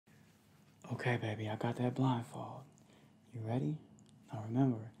Okay, baby, I got that blindfold. You ready? Now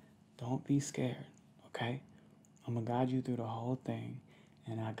remember, don't be scared, okay? I'm gonna guide you through the whole thing,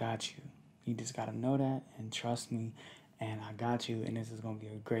 and I got you. You just gotta know that and trust me, and I got you, and this is gonna be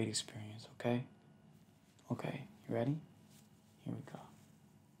a great experience, okay? Okay, you ready? Here we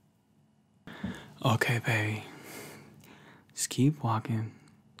go. Okay, baby. Just keep walking.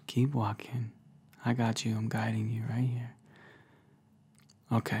 Keep walking. I got you. I'm guiding you right here.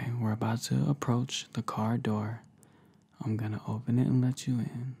 Okay, we're about to approach the car door. I'm gonna open it and let you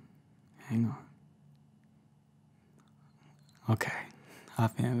in. Hang on. Okay,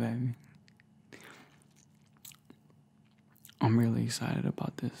 hop in, baby. I'm really excited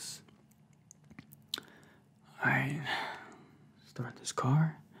about this. Alright, start this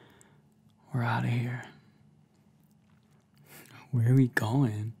car. We're out of here. Where are we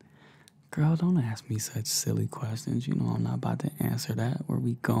going? Girl, don't ask me such silly questions. You know I'm not about to answer that. Where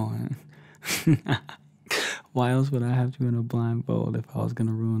we going? Why else would I have you in a blindfold if I was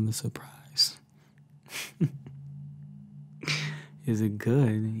gonna ruin the surprise? Is it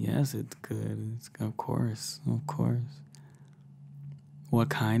good? Yes, it's good. It's, of course, of course. What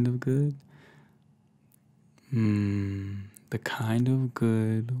kind of good? The kind of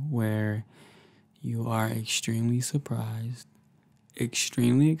good where you are extremely surprised,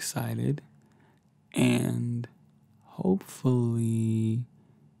 extremely excited, and hopefully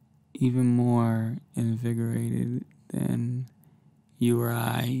even more invigorated than you or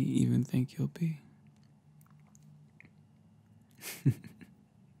I even think you'll be. Do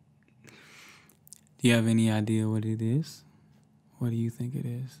you have any idea what it is? What do you think it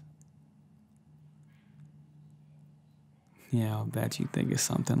is? Yeah, I'll bet you think it's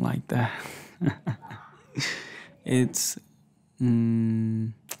something like that. It's,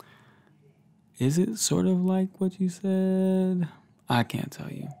 is it sort of like what you said? I can't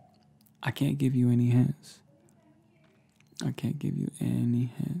tell you. I can't give you any hints. I can't give you any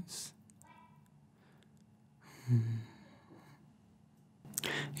hints.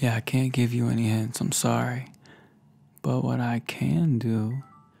 Yeah, I can't give you any hints. I'm sorry. But what I can do,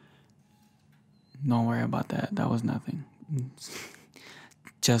 don't worry about that. That was nothing.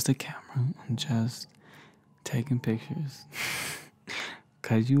 Just a camera. I'm just taking pictures.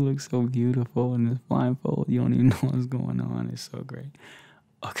 Because you look so beautiful in this blindfold. You don't even know what's going on. It's so great.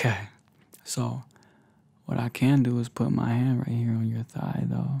 Okay. So, what I can do is put my hand right here on your thigh,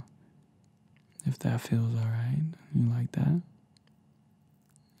 though. If that feels alright. You like that?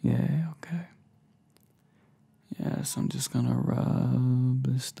 Yeah, okay. Yes, I'm just gonna rub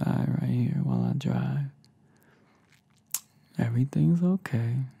this thigh right here while I drive. Everything's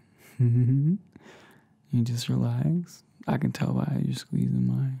okay. You just relax. I can tell by how you're squeezing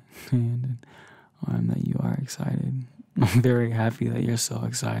my hand and arm that you are excited. I'm very happy that you're so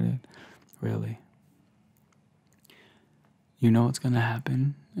excited. Really. You know what's gonna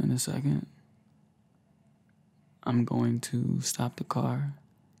happen in a second? I'm going to stop the car,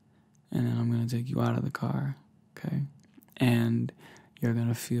 and then I'm gonna take you out of the car, okay? And you're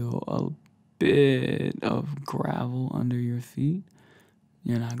gonna feel a bit of gravel under your feet.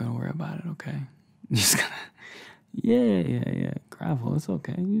 You're not gonna worry about it, okay? You're just gonna, yeah, gravel, it's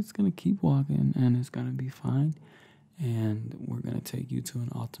okay. You're just gonna keep walking, and it's gonna be fine. And we're gonna take you to an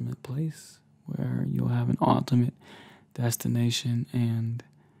ultimate place where you'll have an ultimate destination and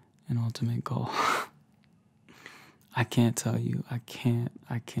an ultimate goal. I can't tell you. I can't,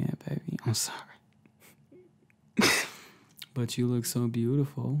 baby. I'm sorry. But you look so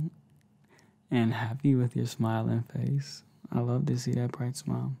beautiful and happy with your smiling face. I love to see that bright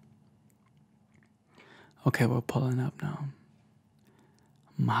smile. Okay, we're pulling up now.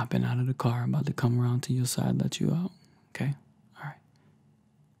 I'm hopping out of the car. I'm about to come around to your side, let you out. Okay? Alright.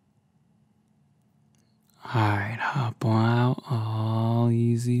 Alright, hop on out. All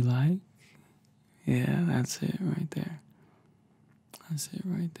easy like. Yeah, that's it right there. That's it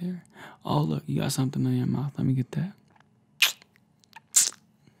right there. Oh, look, you got something in your mouth. Let me get that.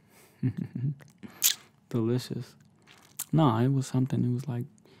 Delicious. No, it was something. It was like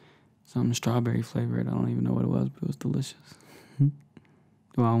something strawberry flavored. I don't even know what it was, but it was delicious. Do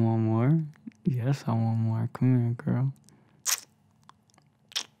I want more? Yes, I want more. Come here, girl.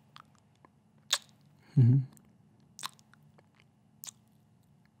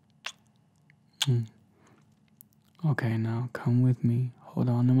 Okay, now come with me. Hold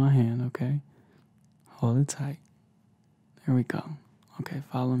on to my hand, okay? Hold it tight. There we go. Okay,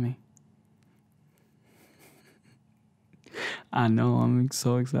 follow me. I know, I'm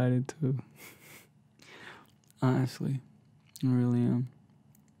so excited too. Honestly, I really am.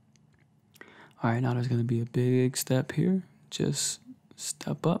 Alright, now there's gonna be a big step here. Just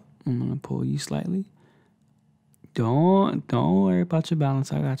step up I'm gonna pull you slightly. Don't worry about your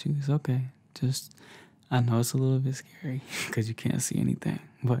balance. I got you. It's okay. Just, I know it's a little bit scary because you can't see anything,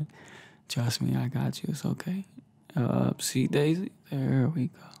 but trust me, I got you. It's okay. See, Daisy? There we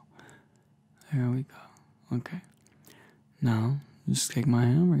go. There we go. Okay. Now, just take my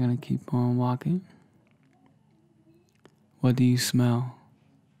hand. We're gonna keep on walking. What do you smell?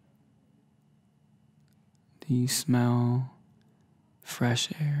 Do you smell fresh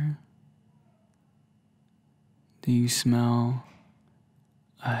air? Do you smell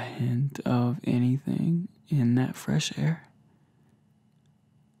a hint of anything in that fresh air?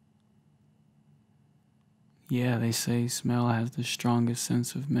 Yeah, they say smell has the strongest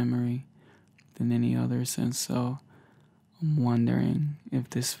sense of memory than any other sense, so I'm wondering if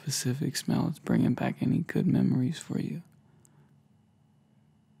this specific smell is bringing back any good memories for you.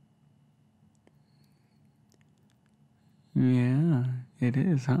 Yeah, it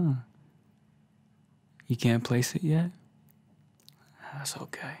is, huh? You can't place it yet? That's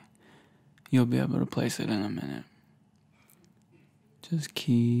okay. You'll be able to place it in a minute. Just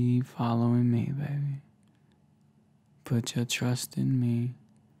keep following me, baby. Put your trust in me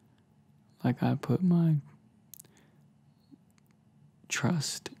like I put my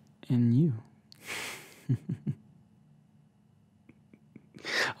trust in you.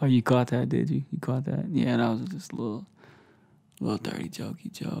 Oh, you caught that, did you? You caught that? Yeah, that was just a little dirty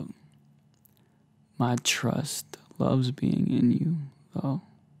jokey joke. My trust loves being in you, though.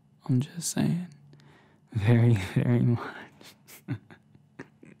 I'm just saying. Very, very much.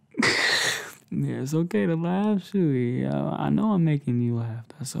 Yeah, it's okay to laugh, Shuey. I know I'm making you laugh.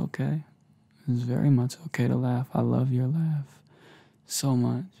 That's okay. It's very much okay to laugh. I love your laugh so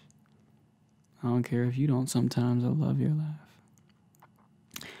much. I don't care if you don't sometimes. I love your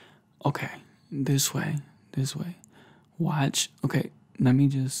laugh. Okay, this way. Watch. Okay, let me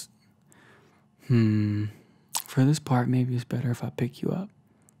just... For this part, maybe it's better if I pick you up.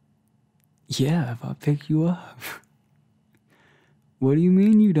 Yeah, if I pick you up. What do you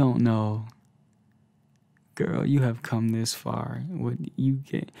mean you don't know? Girl, you have come this far. What you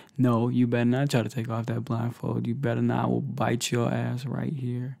get? No, you better not try to take off that blindfold. You better not. I will bite your ass right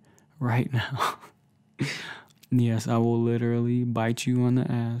here, right now. Yes, I will literally bite you on the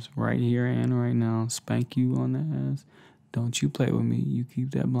ass right here and right now. Spank you on the ass. Don't you play with me. You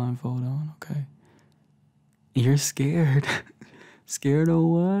keep that blindfold on, okay? You're scared. Scared of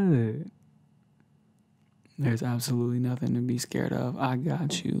what? There's absolutely nothing to be scared of. I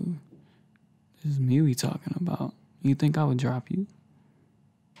got you. This is me we talking about. You think I would drop you?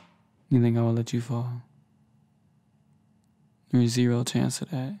 You think I would let you fall? There's zero chance of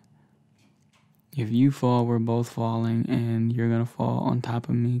that. If you fall, we're both falling, and you're gonna fall on top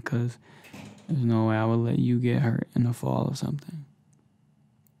of me because there's no way I would let you get hurt in a fall or something.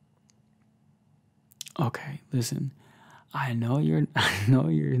 Okay, listen. I know you're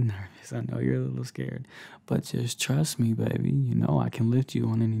nervous. I know you're a little scared. But just trust me, baby. You know I can lift you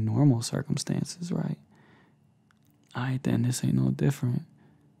on any normal circumstances, right? Alright then, this ain't no different.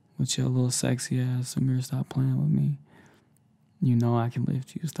 With your little sexy ass, Samir, stop playing with me. You know I can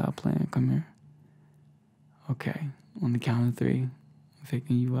lift you. Stop playing. Come here. Okay, on the count of 3, I'm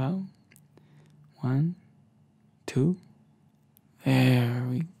picking you out. 1, 2. There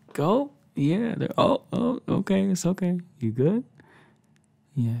we go. Yeah, there. Oh, okay, it's okay. You good?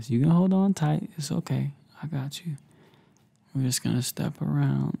 Yes, you can hold on tight. It's okay. I got you. We're just gonna step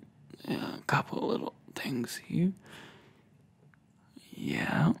around. Yeah, a couple of little things here.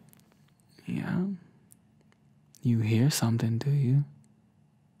 Yeah. You hear something, do you?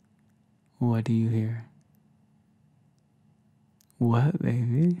 What do you hear? What,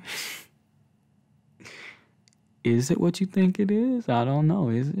 baby? Is it what you think it is? I don't know.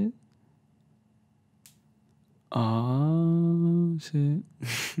 Is it? Oh, shit.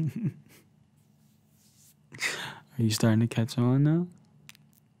 Are you starting to catch on now?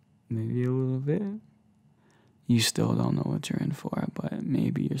 Maybe a little bit. You still don't know what you're in for, but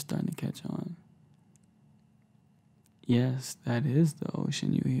maybe you're starting to catch on. Yes, that is the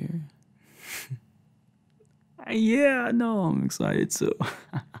ocean you hear. Yeah, I know. I'm excited too.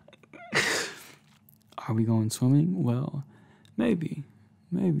 Are we going swimming? Well, maybe.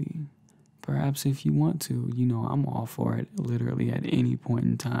 Perhaps if you want to, you know, I'm all for it. Literally at any point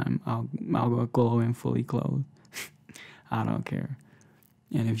in time, I'll go in fully clothed. I don't care.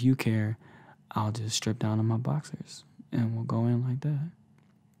 And if you care, I'll just strip down to my boxers and we'll go in like that.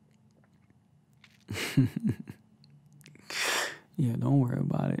 Yeah, don't worry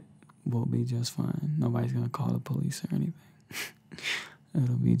about it. We'll be just fine. Nobody's gonna call the police or anything.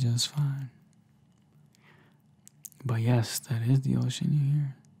 It'll be just fine. But yes, that is the ocean you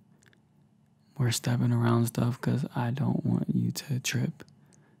hear. We're stepping around stuff because I don't want you to trip.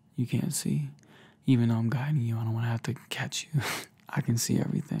 You can't see. Even though I'm guiding you, I don't want to have to catch you. I can see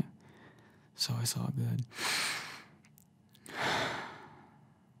everything. So it's all good.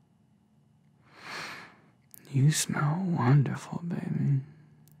 You smell wonderful, baby.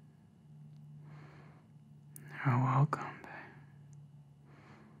 You're welcome, babe.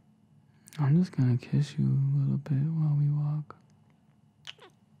 I'm just gonna kiss you a little bit while we walk.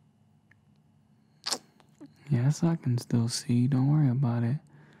 Yes, I can still see. Don't worry about it.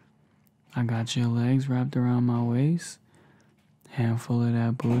 I got your legs wrapped around my waist. Handful of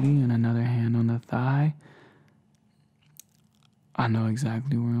that booty and another hand on the thigh. I know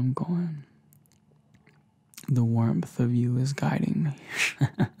exactly where I'm going. The warmth of you is guiding me.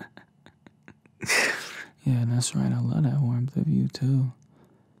 Yeah, that's right. I love that warmth of you too.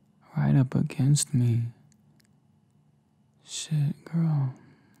 Right up against me. Shit, girl.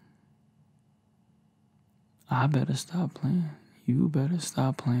 I better stop playing. You better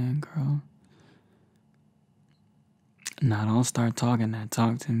stop playing, girl. Now don't start talking that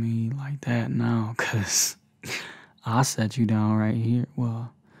talk to me like that now, cause I'll set you down right here.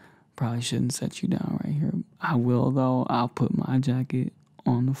 Well, probably shouldn't set you down right here. I will though. I'll put my jacket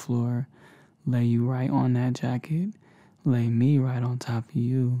on the floor, lay you right on that jacket, lay me right on top of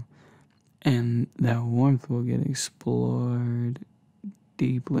you, and that warmth will get explored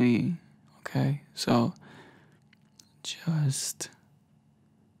deeply. Okay? So just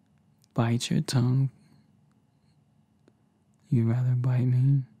bite your tongue. You'd rather bite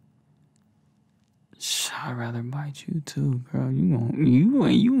me? I'd rather bite you too, girl.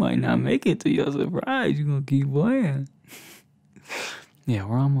 You might not make it to your surprise. You gonna keep playing. Yeah,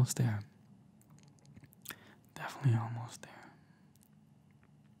 we're almost there. Definitely almost there.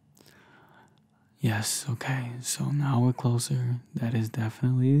 Yes, okay. So now we're closer. That is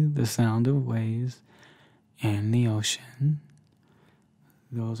definitely the sound of waves and the ocean.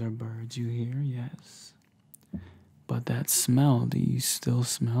 Those are birds you hear, yes. But that smell, do you still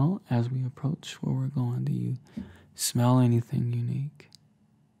smell as we approach where we're going? Do you smell anything unique?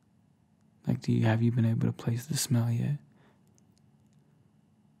 Like, have you been able to place the smell yet?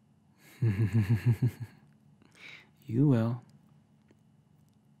 You will.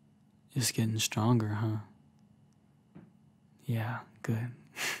 It's getting stronger, huh? Yeah, good.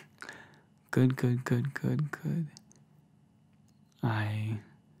 Good. I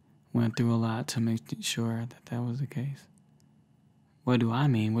went through a lot to make sure that that was the case. What do I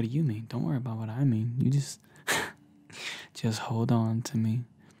mean? What do you mean? Don't worry about what I mean. You just hold on to me.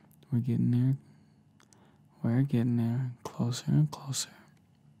 We're getting there. We're getting there. Closer and closer.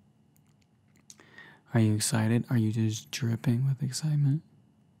 Are you excited? Are you just dripping with excitement?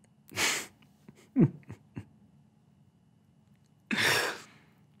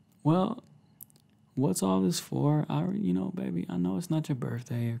 Well, what's all this for? Baby, I know it's not your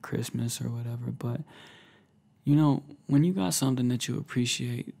birthday or Christmas or whatever, but, when you got something that you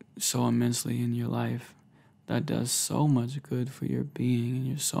appreciate so immensely in your life that does so much good for your being and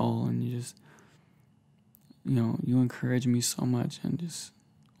your soul, and you just, you encourage me so much and just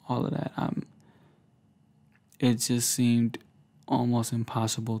all of that, it just seemed almost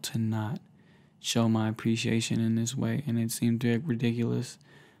impossible to not show my appreciation in this way, and it seemed ridiculous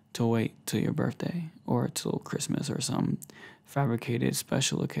to wait till your birthday or till Christmas or some fabricated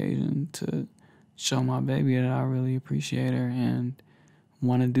special occasion to show my baby that I really appreciate her and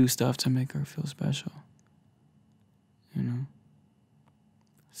want to do stuff to make her feel special.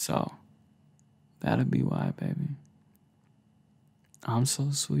 So, that'll be why, baby. I'm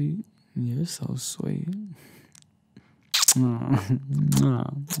so sweet. You're so sweet.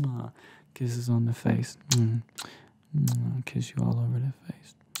 Kisses on the face. Kiss you all over the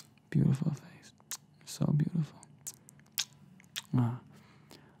face. Beautiful face. So beautiful.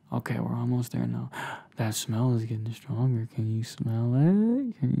 Okay, we're almost there now. That smell is getting stronger. Can you smell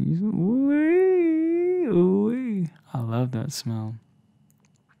it? Ooh-wee. I love that smell.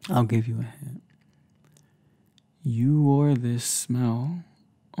 I'll give you a hint. You wore this smell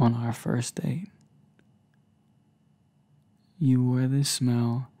on our first date. You wore this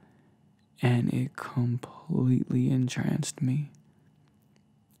smell and it completely entranced me.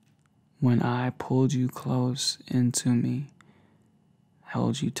 When I pulled you close into me,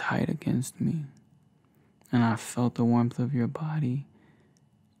 held you tight against me, and I felt the warmth of your body,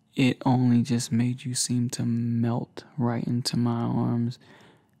 it only just made you seem to melt right into my arms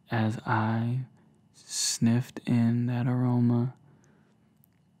as I sniffed in that aroma.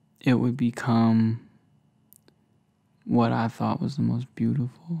 It would become what I thought was the most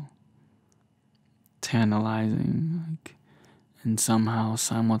beautiful, tantalizing, and somehow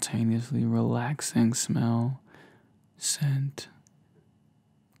simultaneously relaxing smell, scent,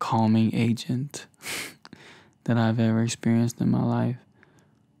 calming agent that I've ever experienced in my life.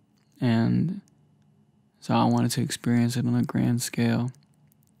 And so I wanted to experience it on a grand scale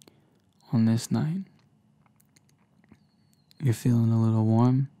on this night. You're feeling a little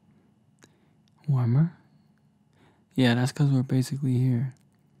warm? Warmer? Yeah, that's because we're basically here.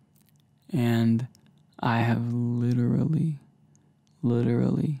 And I have literally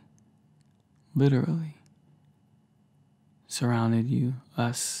surrounded you,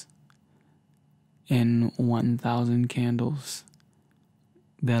 us, in 1,000 candles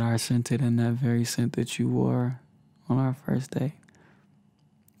that are scented in that very scent that you wore on our first date.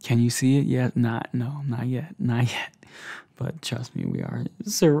 Can you see it yet? Not yet. But trust me, we are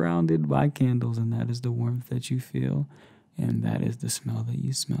surrounded by candles, and that is the warmth that you feel, and that is the smell that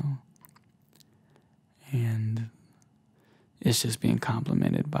you smell. And it's just being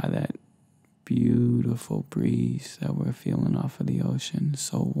complemented by that beautiful breeze that we're feeling off of the ocean.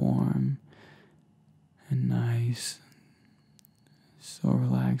 So warm and nice, so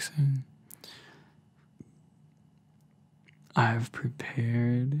relaxing. I've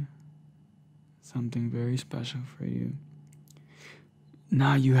prepared something very special for you.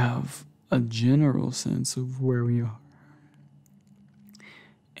 Now you have a general sense of where we are.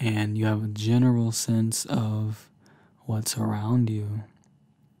 And you have a general sense of what's around you.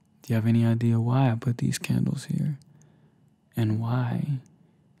 Do you have any idea why I put these candles here? And why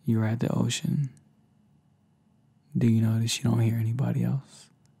you're at the ocean? Do you notice you don't hear anybody else?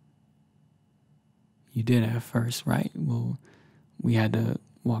 You did at first, right? Well, we had to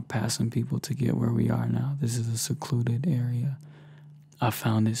walk past some people to get where we are now. This is a secluded area. I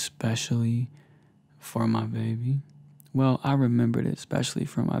found it specially for my baby. Well, I remembered it especially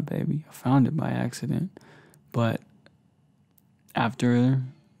for my baby. I found it by accident. But after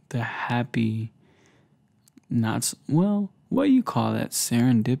the happy, what do you call that?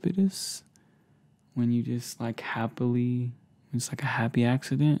 Serendipitous? When you just happily, it's like a happy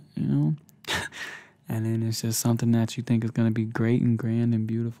accident, you know? And then it's just something that you think is going to be great and grand and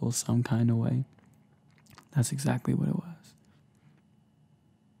beautiful some kind of way. That's exactly what it was.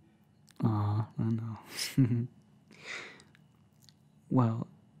 I know. Well,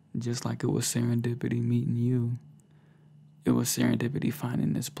 just like it was serendipity meeting you, it was serendipity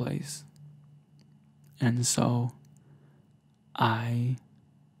finding this place. And so I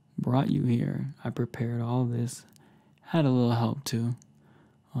brought you here. I prepared all this. Had a little help too.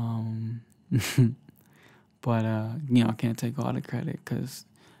 But, I can't take all the credit because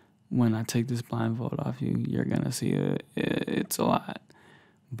when I take this blindfold off you, you're going to see it's a lot.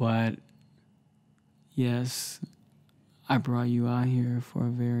 But, yes, I brought you out here for a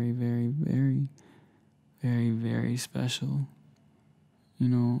very, very, very, very, very special,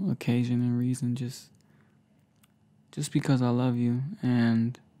 occasion and reason. Just because I love you,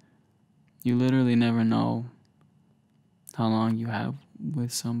 and you literally never know how long you have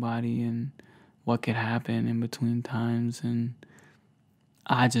with somebody and what could happen in between times, and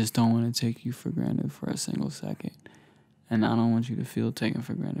I just don't want to take you for granted for a single second, and I don't want you to feel taken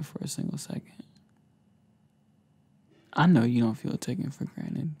for granted for a single second. I know you don't feel taken for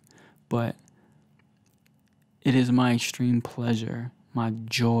granted, but it is my extreme pleasure, my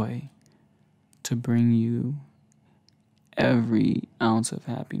joy, to bring you every ounce of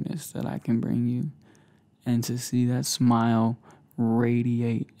happiness that I can bring you, and to see that smile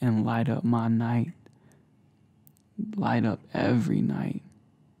radiate and light up my night, light up every night,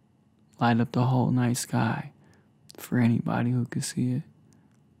 light up the whole night sky for anybody who could see it.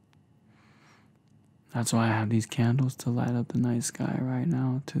 That's why I have these candles to light up the night sky right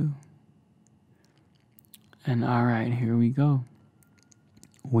now too. And alright, here we go.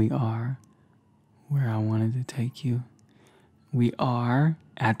 We are where I wanted to take you. We are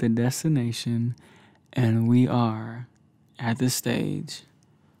at the destination, and we are at the stage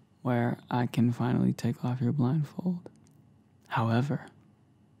where I can finally take off your blindfold. However,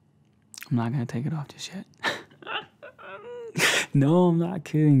 I'm not going to take it off just yet. No, I'm not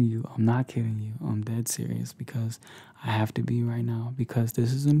kidding you. I'm dead serious, because I have to be right now, because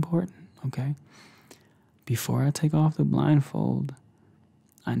this is important, okay? Before I take off the blindfold,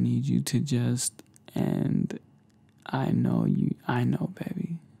 I need you to and I know,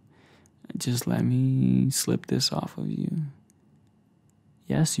 baby. Just let me slip this off of you.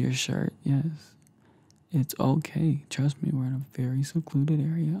 Yes, your shirt, yes. It's okay. Trust me, we're in a very secluded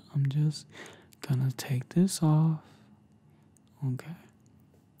area. I'm just gonna take this off. Okay.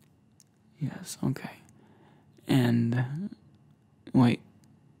 Yes, okay. And wait.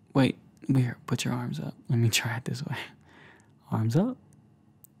 Here, put your arms up. Let me try it this way. Arms up.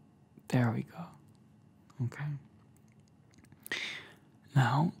 There we go. Okay.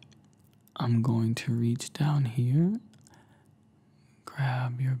 Now, I'm going to reach down here,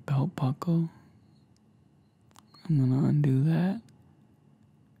 grab your belt buckle. I'm gonna undo that.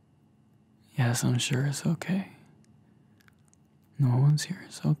 Yes, I'm sure it's okay. No one's here.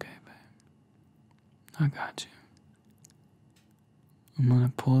 It's okay, babe. I got you. I'm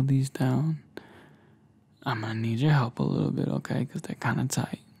gonna pull these down. I'm gonna need your help a little bit, okay? Because they're kind of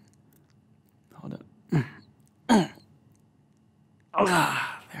tight. Hold up.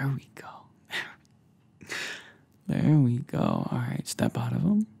 Ah, there we go. There we go. All right, step out of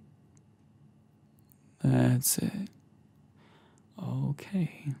them. That's it.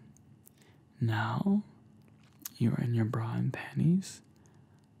 Okay. Now, you're in your bra and panties.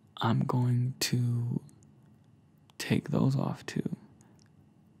 I'm going to take those off too.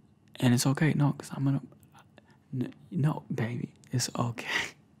 And it's okay. No, because I'm going to... No, baby. It's okay.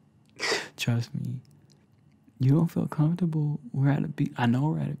 Trust me. You don't feel comfortable. We're at a beach. I know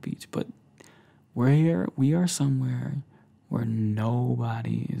we're at a beach, but we're here. We are somewhere where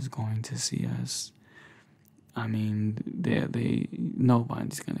nobody is going to see us. I mean,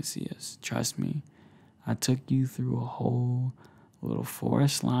 nobody's going to see us. Trust me. I took you through a whole little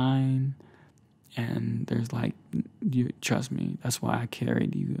forest line, and there's like, trust me, that's why I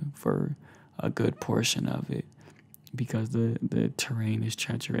carried you for a good portion of it, because the terrain is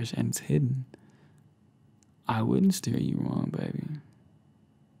treacherous and it's hidden. I wouldn't steer you wrong, baby.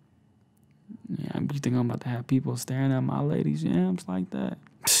 Yeah, you think I'm about to have people staring at my lady's yams like that?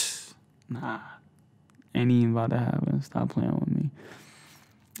 Nah. Ain't even about to happen. Stop playing with me.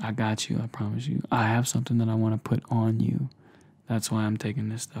 I got you, I promise you. I have something that I want to put on you. That's why I'm taking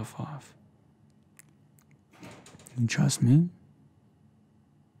this stuff off. You trust me?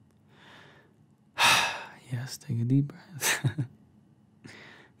 Yes, take a deep breath.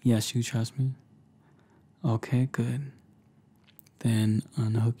 Yes, you trust me? Okay, good. Then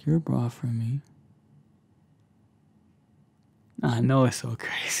unhook your bra for me. I know it's so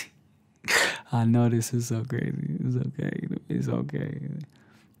crazy. I know this is so crazy. It's okay. It's okay.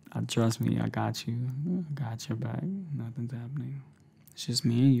 Trust me, I got you. I got your back. Nothing's happening. It's just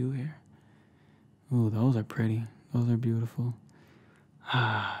me and you here. Ooh, those are pretty. Those are beautiful.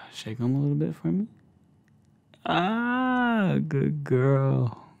 Shake them a little bit for me. Good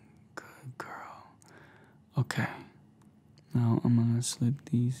girl. Good girl. Okay. Now I'm gonna slip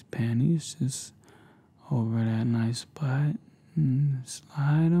these panties just over that nice butt. And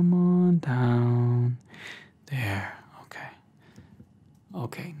slide them on down. There. Okay.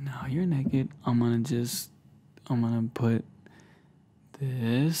 Okay, now you're naked. I'm gonna put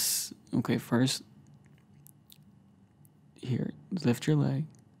this. Okay, first, here, lift your leg.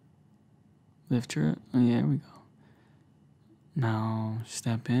 Yeah, there we go. Now,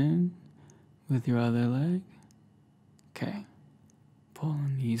 step in with your other leg. Okay. Pull the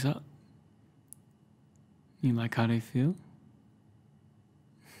knees up. You like how they feel?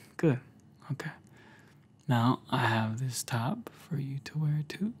 Good. Okay. Now, I have this top for you to wear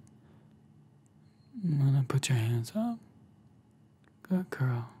too. I'm gonna put your hands up. Good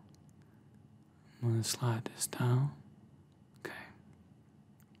girl. I'm gonna slide this down. Okay.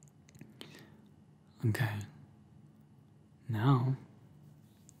 Okay. Now,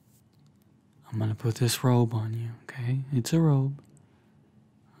 I'm gonna put this robe on you, okay? It's a robe.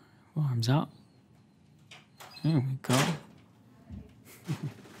 Arms out. There we go.